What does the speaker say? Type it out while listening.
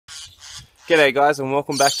G'day guys, and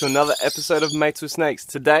welcome back to another episode of Mates with Snakes.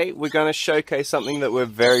 Today we're going to showcase something that we're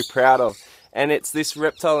very proud of, and it's this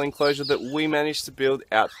reptile enclosure that we managed to build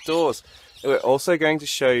outdoors. We're also going to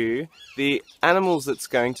show you the animals that's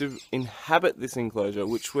going to inhabit this enclosure,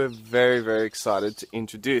 which we're very excited to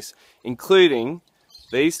introduce, including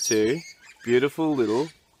these two beautiful little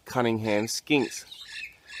Cunningham skinks.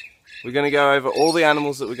 We're going to go over all the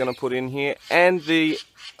animals that we're going to put in here and the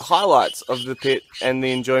highlights of the pit and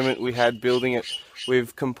the enjoyment we had building it.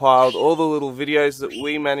 We've compiled all the little videos that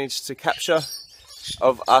we managed to capture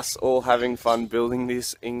of us all having fun building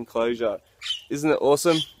this enclosure. Isn't it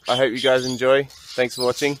awesome? I hope you guys enjoy. Thanks for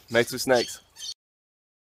watching Mates with Snakes.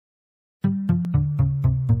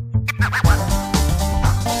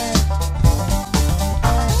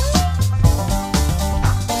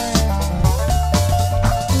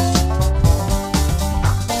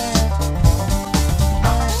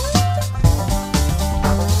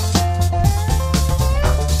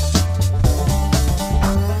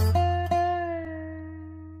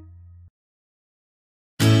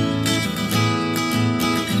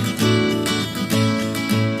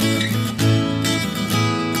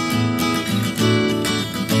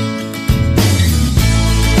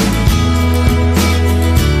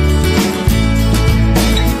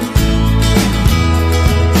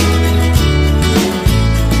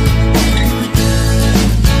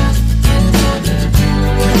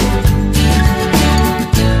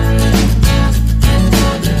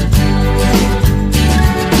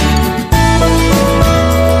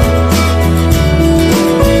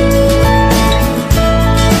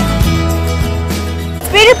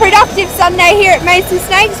 Productive Sunday here at Mates with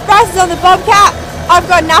Snakes. Bryce is on the bobcat. I've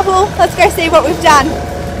got an apple. Let's go see what we've done.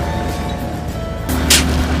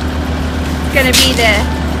 It's going to be the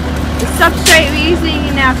substrate we're using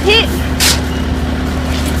in our pit.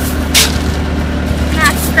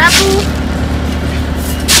 Nice scrabble.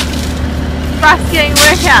 Bryce getting a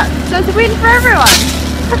workout. So it's a win for everyone.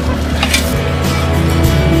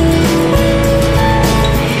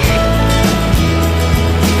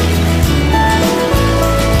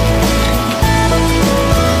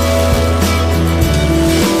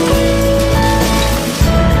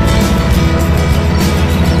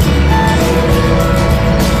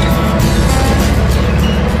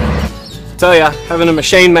 Tell ya, having a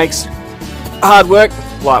machine makes hard work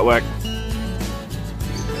light work.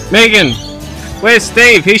 Megan, where's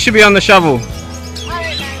Steve? He should be on the shovel. I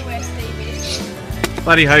don't know where Steve is.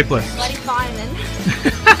 Bloody hopeless. Bloody fireman.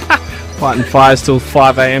 Fighting fires till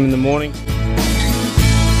 5 AM in the morning.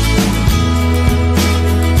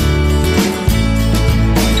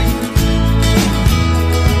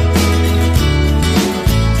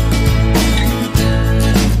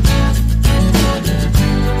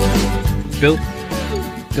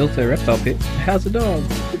 Built a reptile pit. How's the dog?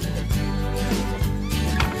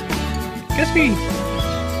 Guess me.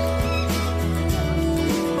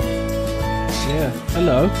 Yeah,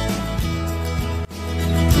 hello.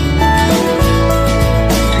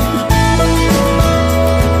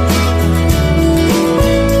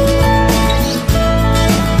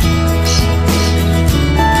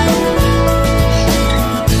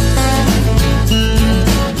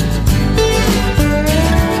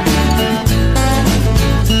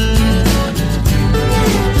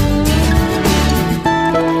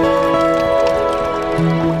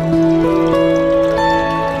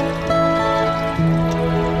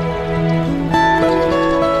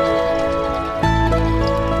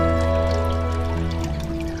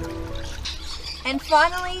 And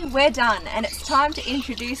finally, we're done, and it's time to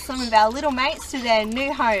introduce some of our little mates to their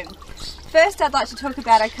new home. First, I'd like to talk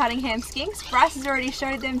about our Cunningham skinks. Bryce has already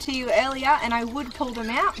showed them to you earlier, and I would pull them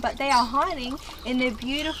out, but they are hiding in the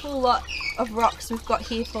beautiful lot of rocks we've got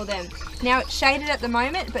here for them. Now, it's shaded at the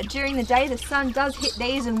moment, but during the day the sun does hit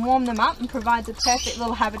these and warm them up and provides a perfect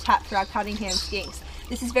little habitat for our Cunningham skinks.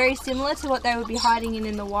 This is very similar to what they would be hiding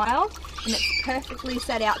in the wild, and it's perfectly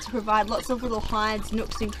set out to provide lots of little hides,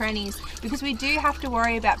 nooks and crannies, because we do have to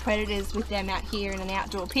worry about predators with them out here in an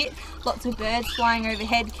outdoor pit. Lots of birds flying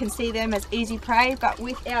overhead can see them as easy prey, but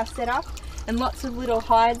with our setup and lots of little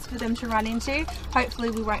hides for them to run into, hopefully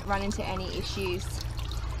we won't run into any issues.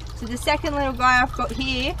 So the second little guy I've got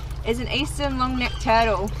here is an eastern long-necked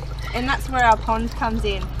turtle, and that's where our pond comes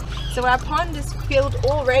in. So our pond is filled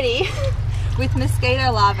already with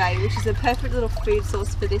mosquito larvae, which is a perfect little food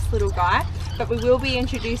source for this little guy, but we will be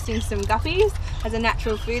introducing some guppies as a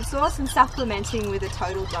natural food source and supplementing with a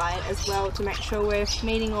total diet as well to make sure we're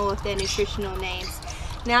meeting all of their nutritional needs.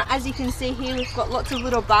 Now, as you can see here, we've got lots of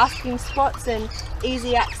little basking spots and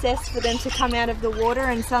easy access for them to come out of the water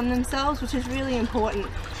and sun themselves, which is really important.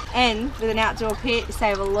 And with an outdoor pit, you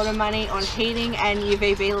save a lot of money on heating and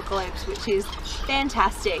UVB globes, which is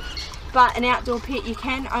fantastic. But an outdoor pit, you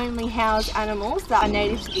can only house animals that are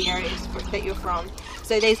native to the areas that you're from.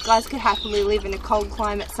 So these guys could happily live in a cold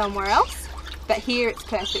climate somewhere else, but here it's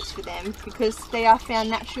perfect for them because they are found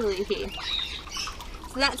naturally here.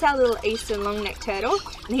 So that's our little eastern long-necked turtle,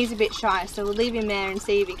 and he's a bit shy, so we'll leave him there and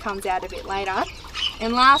see if he comes out a bit later.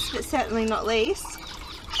 And last but certainly not least,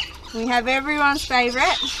 we have everyone's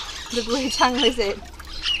favourite, the blue-tongued lizard.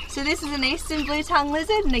 So this is an eastern blue-tongued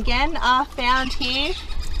lizard, and again are found here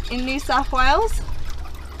in New South Wales.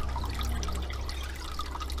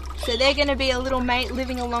 So they're going to be a little mate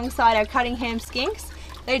living alongside our Cuttingham skinks.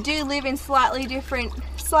 They do live in slightly different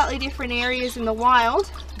areas in the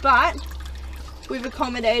wild, but we've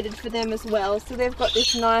accommodated for them as well. So they've got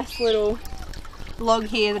this nice little log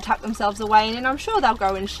here to tuck themselves away in, and I'm sure they'll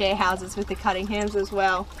go and share houses with the Cuttinghams as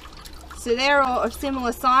well. So they're all of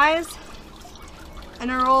similar size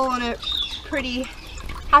and are all on a pretty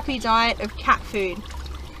happy diet of cat food.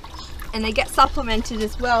 And they get supplemented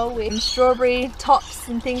as well with strawberry tops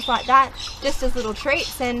and things like that, just as little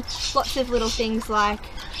treats, and lots of little things like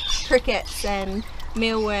crickets and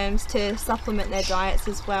mealworms to supplement their diets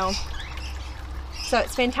as well. So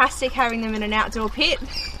it's fantastic having them in an outdoor pit,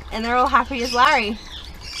 and they're all happy as Larry.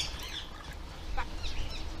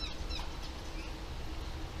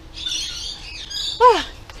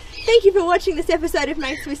 Thank you for watching this episode of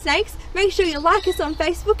Mates with Snakes. Make sure you like us on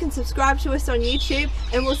Facebook and subscribe to us on YouTube,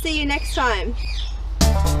 and we'll see you next time.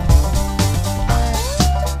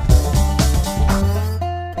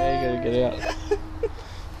 Now you gotta get out.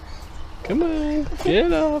 Come on,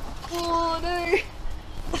 get up. Oh no.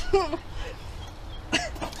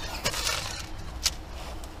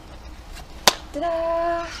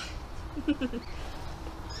 Ta-da!